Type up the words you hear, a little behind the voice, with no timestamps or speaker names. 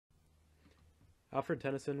Alfred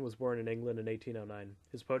Tennyson was born in England in 1809.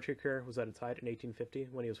 His poetry career was at its height in 1850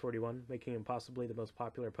 when he was 41, making him possibly the most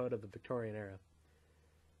popular poet of the Victorian era.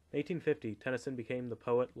 In 1850, Tennyson became the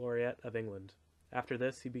Poet Laureate of England. After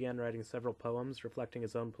this, he began writing several poems reflecting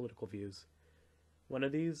his own political views. One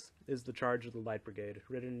of these is The Charge of the Light Brigade.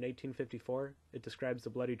 Written in 1854, it describes the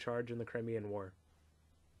bloody charge in the Crimean War.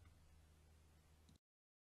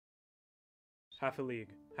 Half a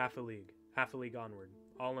league, half a league, half a league onward,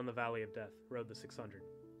 all in the valley of death, rode the 600.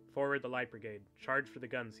 Forward the Light Brigade, charge for the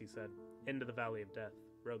guns, he said. Into the valley of death,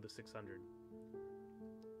 rode the 600.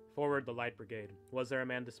 Forward the Light Brigade. Was there a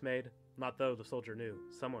man dismayed? Not though the soldier knew.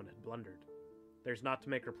 Someone had blundered. There's not to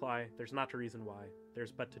make reply, there's not to reason why.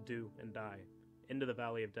 There's but to do and die. Into the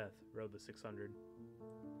valley of death, rode the 600.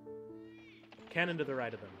 Cannon to the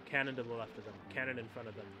right of them, cannon to the left of them, cannon in front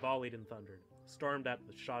of them, volleyed and thundered. Stormed at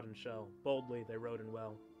with shot and shell, boldly they rode and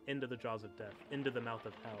well. Into the jaws of death, into the mouth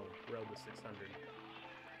of hell, rode the 600.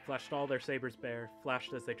 Flashed all their sabres bare,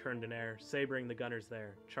 flashed as they turned in air, sabering the gunners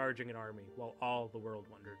there, charging an army, while all the world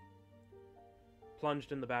wondered.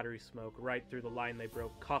 Plunged in the battery smoke, right through the line they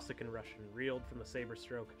broke, Cossack and Russian, reeled from the saber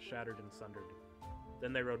stroke, shattered and sundered.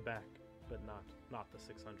 Then they rode back, but not the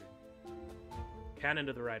 600. Cannon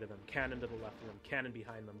to the right of them, cannon to the left of them, cannon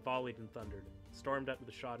behind them, volleyed and thundered, stormed at with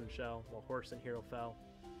a shot and shell, while horse and hero fell.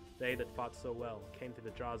 They that fought so well came through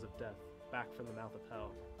the jaws of death, back from the mouth of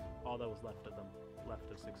hell, all that was left of them,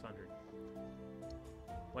 left of 600.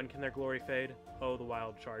 When can their glory fade? Oh, the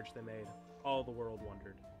wild charge they made, all the world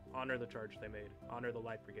wondered. Honor the charge they made, honor the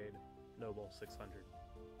Light Brigade, noble 600.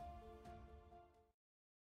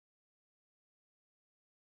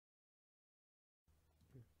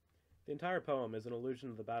 The entire poem is an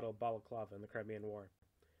allusion to the Battle of Balaclava in the Crimean War.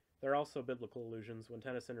 There are also biblical allusions when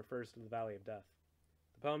Tennyson refers to the Valley of Death.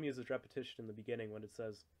 The poem uses repetition in the beginning when it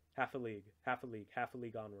says, half a league, half a league, half a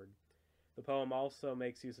league onward. The poem also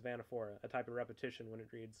makes use of anaphora, a type of repetition when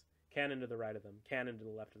it reads, cannon to the right of them, cannon to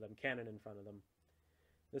the left of them, cannon in front of them.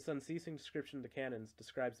 This unceasing description of the cannons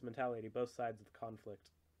describes the mentality of both sides of the conflict.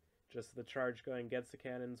 Just as the charge going against the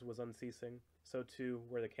cannons was unceasing, so too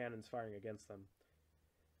were the cannons firing against them.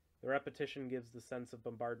 The repetition gives the sense of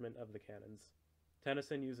bombardment of the cannons.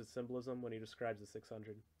 Tennyson uses symbolism when he describes the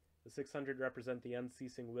 600. The 600 represent the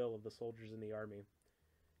unceasing will of the soldiers in the army.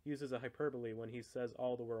 He uses a hyperbole when he says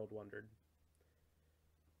all the world wondered.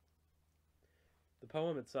 The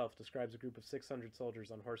poem itself describes a group of 600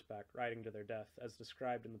 soldiers on horseback riding to their death, as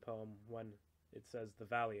described in the poem when it says the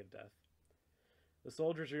Valley of Death. The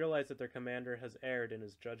soldiers realize that their commander has erred in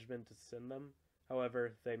his judgment to send them,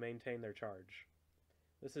 however, they maintain their charge.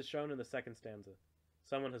 This is shown in the second stanza.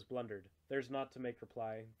 Someone has blundered. There's not to make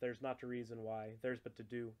reply, there's not to reason why, there's but to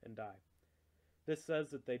do and die. This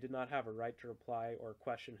says that they did not have a right to reply or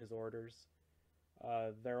question his orders.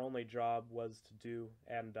 Their only job was to do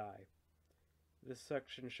and die. This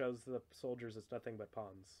section shows the soldiers as nothing but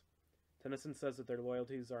pawns. Tennyson says that their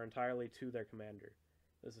loyalties are entirely to their commander.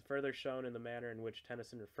 This is further shown in the manner in which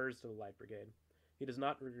Tennyson refers to the Light Brigade. He does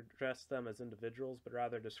not address them as individuals, but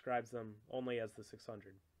rather describes them only as the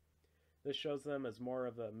 600. This shows them as more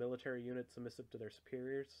of a military unit submissive to their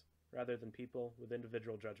superiors, rather than people with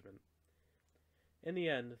individual judgment. In the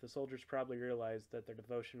end, the soldiers probably realized that their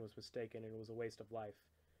devotion was mistaken and it was a waste of life,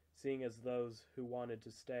 seeing as those who wanted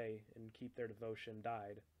to stay and keep their devotion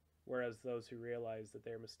died, whereas those who realized that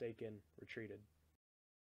they were mistaken retreated.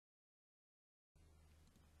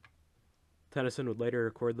 Tennyson would later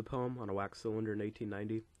record the poem on a wax cylinder in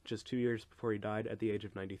 1890, just 2 years before he died at the age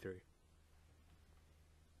of 93.